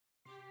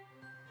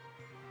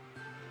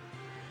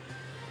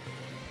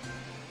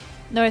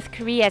North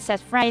Korea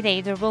says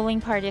Friday the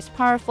ruling party's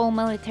powerful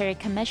military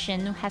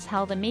commission has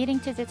held a meeting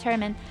to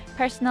determine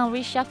personnel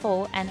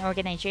reshuffle and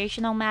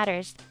organizational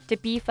matters to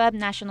beef up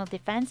national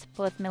defense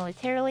both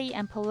militarily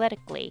and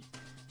politically.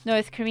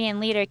 North Korean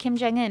leader Kim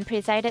Jong-un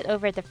presided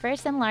over the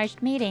first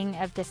enlarged meeting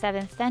of the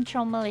 7th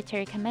Central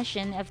Military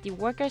Commission of the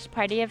Workers'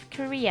 Party of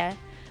Korea,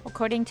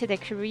 according to the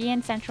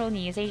Korean Central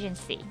News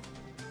Agency.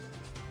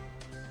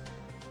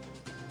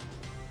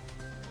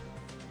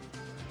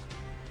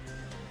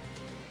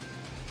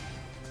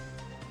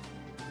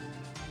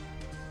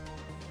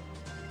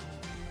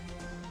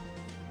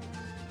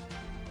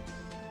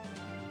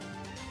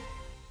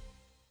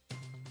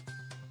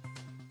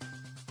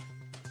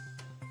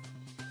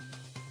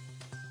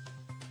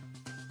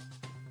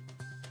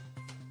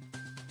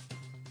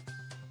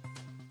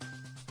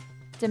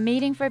 The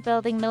meeting for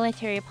building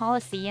military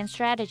policy and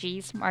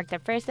strategies marked the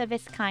first of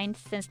its kind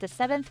since the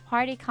 7th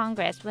Party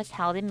Congress was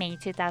held in May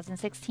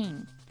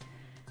 2016.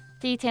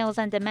 Details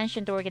on the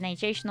mentioned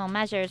organizational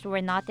measures were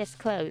not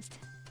disclosed.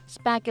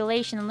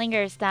 Speculation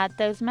lingers that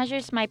those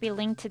measures might be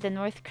linked to the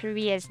North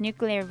Korea's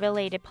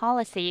nuclear-related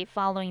policy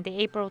following the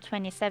April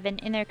 27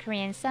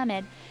 Inter-Korean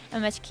Summit,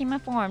 in which Kim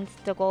affirmed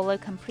the goal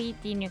of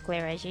complete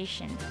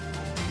denuclearization.